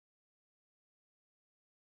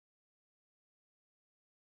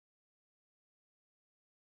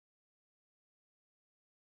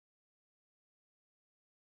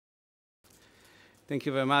Thank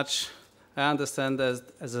you very much. I understand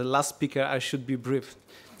as a last speaker, I should be brief.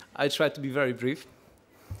 I try to be very brief.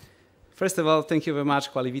 First of all, thank you very much,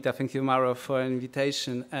 Qualivita. Thank you, Mauro, for an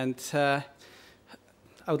invitation. And I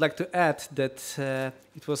would like to add that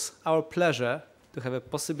it was our pleasure to have a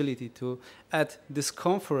possibility to add this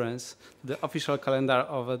conference to the official calendar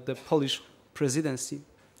of the Polish presidency.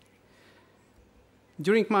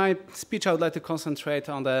 During my speech, I would like to concentrate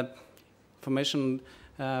on the information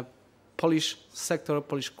Polish sector,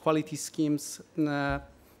 Polish quality schemes,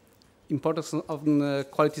 importance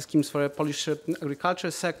of quality schemes for a Polish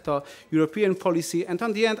agriculture sector, European policy, and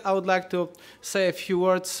on the end, I would like to say a few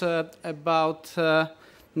words about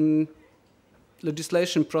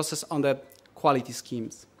legislation process on the quality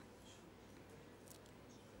schemes.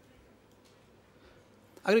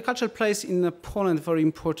 Agriculture plays in Poland a very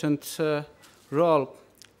important role.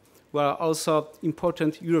 We are also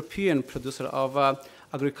important European producer of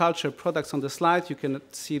agriculture products. On the slide, you can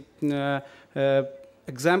see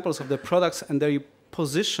examples of the products and their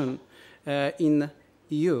position in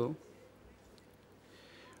EU.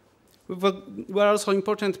 We are also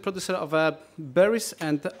important producer of berries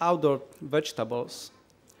and outdoor vegetables.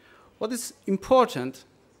 What is important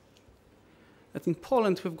that in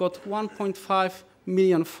Poland we've got 1.5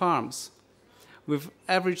 million farms with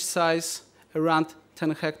average size around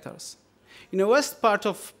 10 hectares. In the west part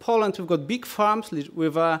of Poland we've got big farms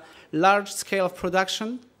with a large scale of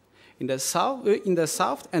production. In the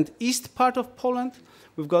south and east part of Poland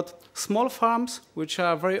we've got small farms which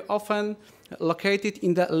are very often located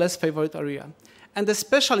in the less favored area. And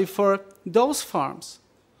especially for those farms,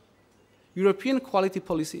 European quality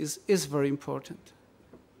policy is very important,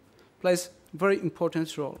 plays a very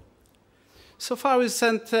important role. So far we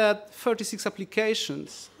sent 36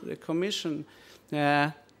 applications to the Commission,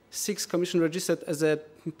 6 Commission registered as a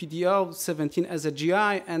PDO, 17 as a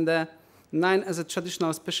GI, and 9 as a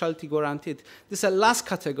traditional specialty guaranteed. This is a last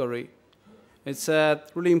category. It's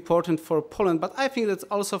really important for Poland, but I think that's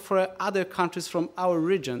also for other countries from our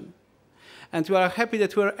region. And we are happy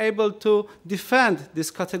that we are able to defend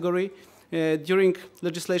this category during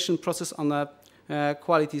legislation process on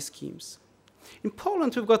quality schemes. In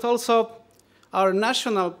Poland, we've got also our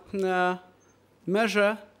national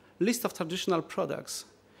measure list of traditional products.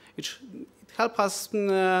 It helps us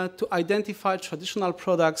to identify traditional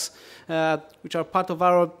products which are part of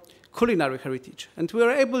our culinary heritage. And we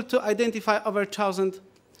are able to identify over 1,000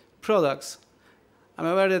 products. I'm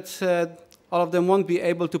aware that all of them won't be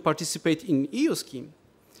able to participate in EU scheme,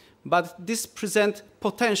 but this presents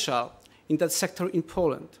potential in that sector in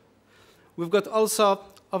Poland. We've got also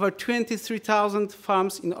over 23,000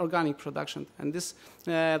 farms in organic production, and this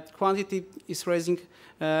quantity is rising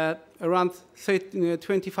around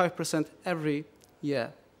 25% every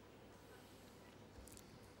year.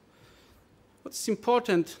 What's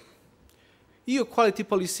important, EU quality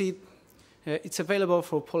policy, it's available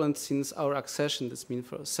for Poland since our accession, that's been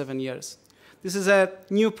for 7 years. This is a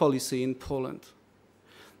new policy in Poland.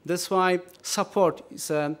 That's why support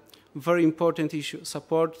is a very important issue.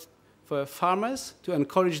 Support for farmers to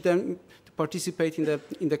encourage them to participate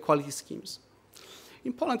in the quality schemes.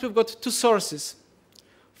 In Poland, we've got 2 sources.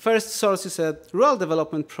 First source is a rural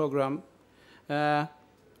development program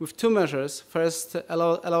with 2 measures. First,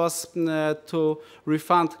 allow us to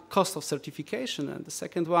refund cost of certification, and the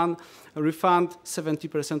second one, refund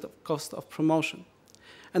 70% of cost of promotion.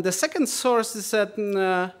 And the second source is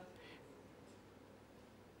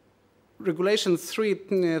Regulation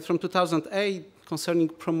 3 from 2008 concerning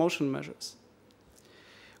promotion measures.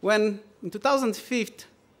 When in 2005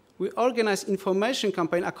 we organized information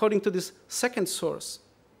campaign according to this second source,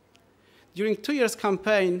 during 2 years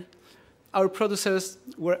campaign, our producers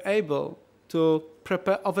were able to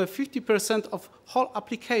prepare over 50% of whole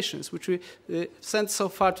applications which we sent so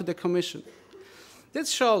far to the Commission.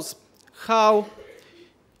 This shows how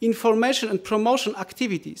information and promotion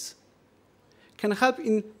activities can help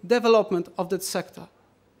in development of that sector.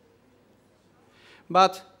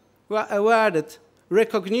 But we are aware that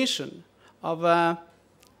recognition of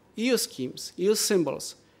EU schemes, EU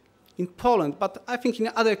symbols in Poland, but I think in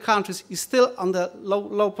other countries, is still on the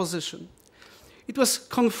low position. It was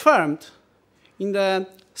confirmed in the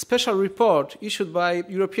special report issued by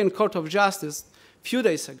European Court of Justice a few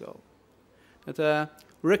days ago that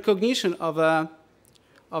recognition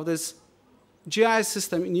of this GI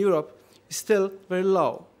system in Europe is still very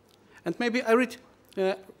low. And maybe I read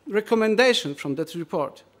a recommendation from that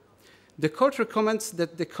report. The court recommends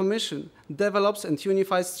that the Commission develops and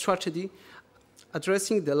unifies strategy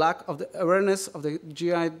addressing the lack of the awareness of the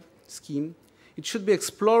GI scheme. It should be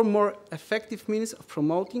explore more effective means of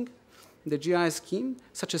promoting the GI scheme,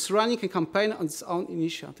 such as running a campaign on its own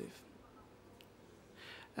initiative.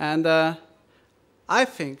 And I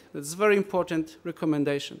think that's a very important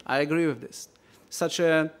recommendation. I agree with this. Such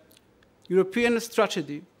a European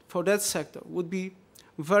strategy for that sector would be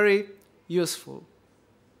very useful.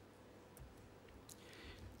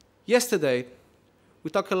 Yesterday, we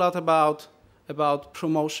talked a lot about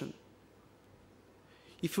promotion.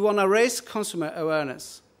 If you want to raise consumer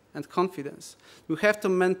awareness and confidence, you have to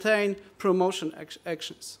maintain promotion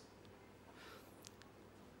actions.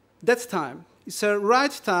 That time is a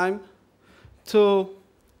right time to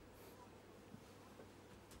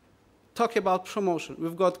talk about promotion.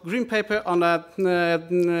 We've got green paper on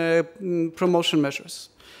promotion measures.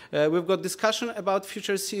 We've got discussion about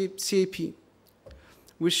future CAP.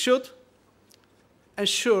 We should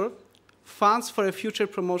ensure funds for future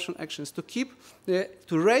promotion actions to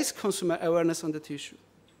raise consumer awareness on that issue.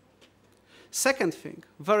 Second thing,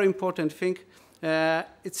 very important thing,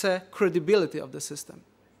 it's a credibility of the system.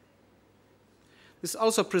 This is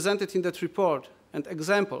also presented in that report and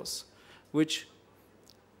examples which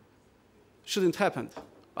shouldn't happen,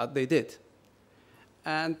 but they did.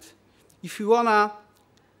 And if you want to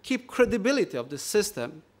keep credibility of the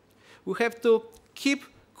system, we have to keep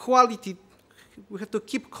quality, we have to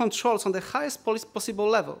keep controls on the highest possible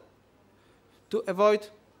level to avoid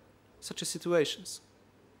such situations.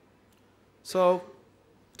 So,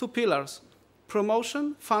 two pillars: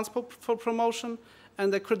 promotion, funds for promotion,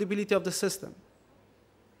 and the credibility of the system.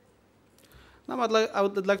 Now I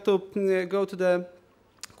would like to go to the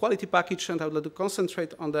quality package, and I would like to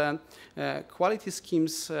concentrate on the quality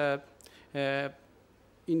schemes,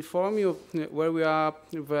 inform you where we are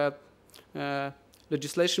with the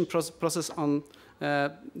legislation process on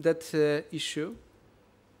that issue.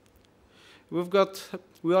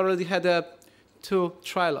 We already had 2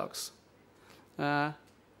 trilogues,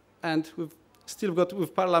 and we've still got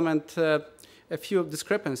with Parliament a few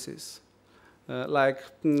discrepancies, like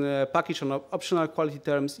package on optional quality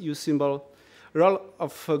terms, EU symbol, role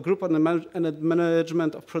of group on the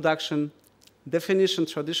management of production, definition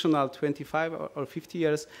traditional 25 or 50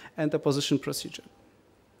 years, and opposition procedure.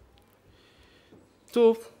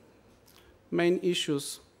 2 main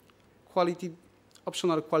issues: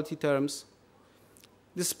 optional quality terms.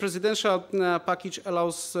 This presidential package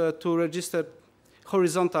allows to register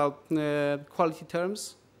horizontal quality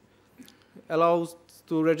terms, allows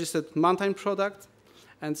to register mountain product,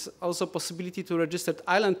 and also possibility to register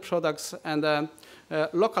island products and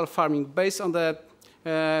local farming based on the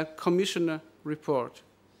Commission report.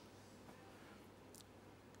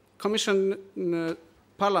 Commission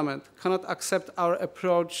Parliament cannot accept our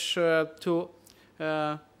approach to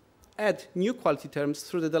add new quality terms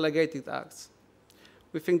through the delegated acts.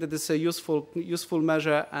 We think that this is a useful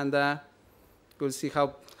measure, and we'll see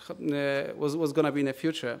how what's going to be in the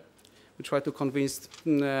future. We try to convince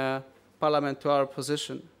Parliament to our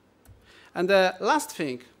position. And the last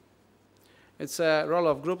thing, it's a role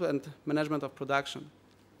of group and management of production.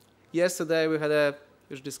 Yesterday we had a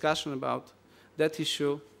huge discussion about that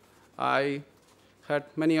issue. I heard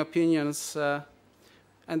many opinions,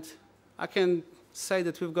 and I can say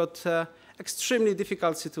that we've got extremely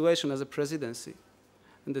difficult situation as a presidency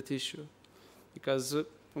in that issue, because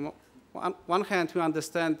on one hand we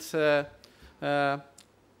understand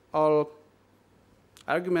all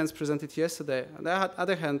arguments presented yesterday. On the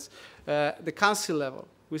other hand, the council level,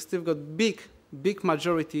 we still got big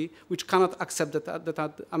majority which cannot accept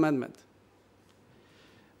that amendment.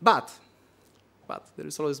 But there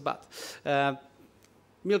is always but.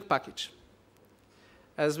 Milk package.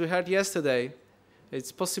 As we heard yesterday,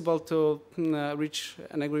 it's possible to reach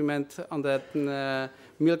an agreement on that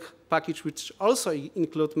milk package, which also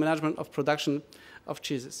includes management of production of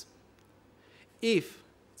cheeses. If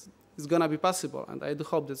it's going to be possible, and I do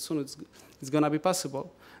hope that soon it's going to be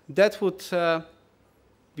possible, that would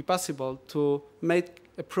be possible to make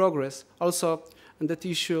a progress also on that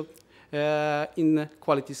issue in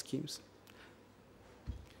quality schemes.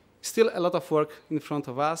 Still a lot of work in front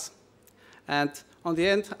of us, and on the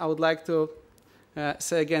end, I would like to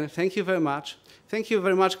say again, thank you very much. Thank you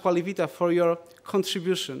very much, Qualivita, for your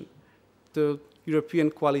contribution to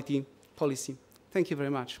European quality policy. Thank you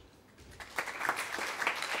very much.